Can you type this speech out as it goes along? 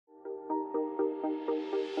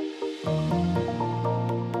Welcome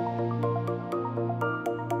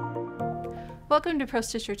to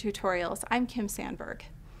ProStitcher Tutorials. I'm Kim Sandberg.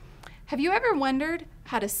 Have you ever wondered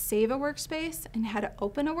how to save a workspace and how to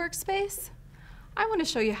open a workspace? I want to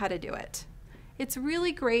show you how to do it. It's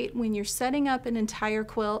really great when you're setting up an entire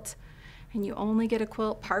quilt and you only get a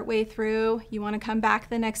quilt partway through, you want to come back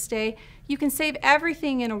the next day. You can save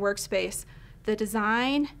everything in a workspace, the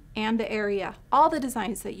design and the area, all the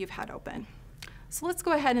designs that you've had open. So let's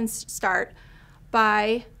go ahead and start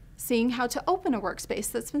by seeing how to open a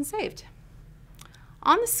workspace that's been saved.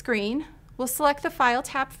 On the screen, we'll select the File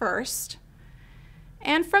tab first.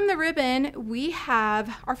 And from the ribbon, we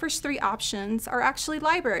have our first three options are actually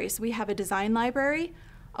libraries. We have a design library,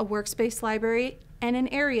 a workspace library, and an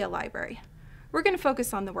area library. We're going to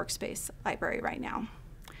focus on the workspace library right now.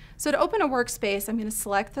 So to open a workspace, I'm going to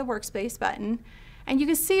select the workspace button. And you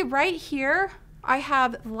can see right here, I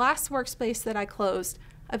have the last workspace that I closed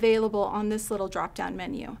available on this little drop-down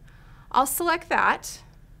menu. I'll select that,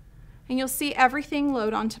 and you'll see everything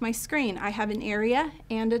load onto my screen. I have an area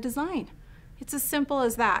and a design. It's as simple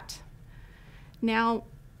as that. Now,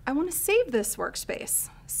 I want to save this workspace,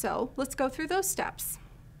 so let's go through those steps.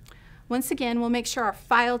 Once again, we'll make sure our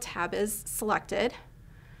File tab is selected,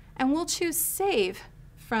 and we'll choose Save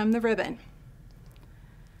from the ribbon.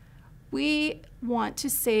 We want to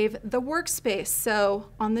save the workspace, so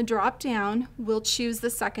on the drop-down, we'll choose the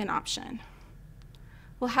second option.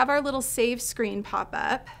 We'll have our little Save screen pop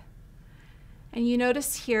up. And you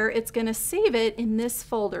notice here it's going to save it in this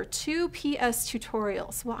folder, 2 PS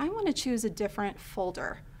Tutorials. Well, I want to choose a different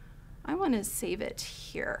folder. I want to save it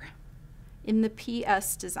here in the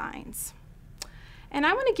PS Designs. And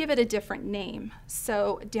I want to give it a different name.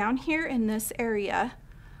 So down here in this area,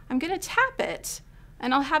 I'm going to tap it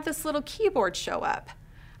and I'll have this little keyboard show up.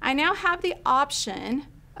 I now have the option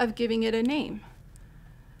of giving it a name.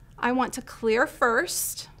 I want to clear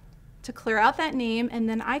first, to clear out that name, and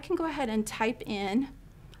then I can go ahead and type in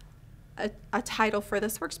a title for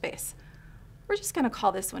this workspace. We're just going to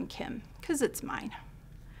call this one Kim, because it's mine.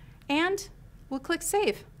 And we'll click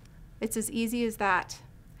Save. It's as easy as that.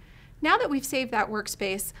 Now that we've saved that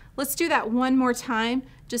workspace, let's do that one more time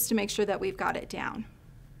just to make sure that we've got it down.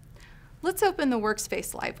 Let's open the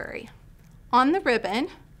Workspace library. On the ribbon,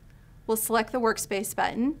 we'll select the Workspace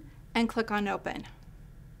button and click on Open.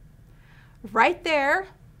 Right there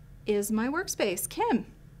is my workspace, Kim.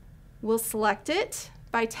 We'll select it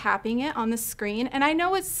by tapping it on the screen, and I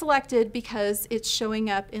know it's selected because it's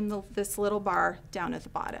showing up in this little bar down at the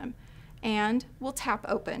bottom. And we'll tap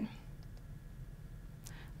Open.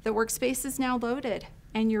 The workspace is now loaded,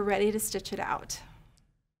 and you're ready to stitch it out.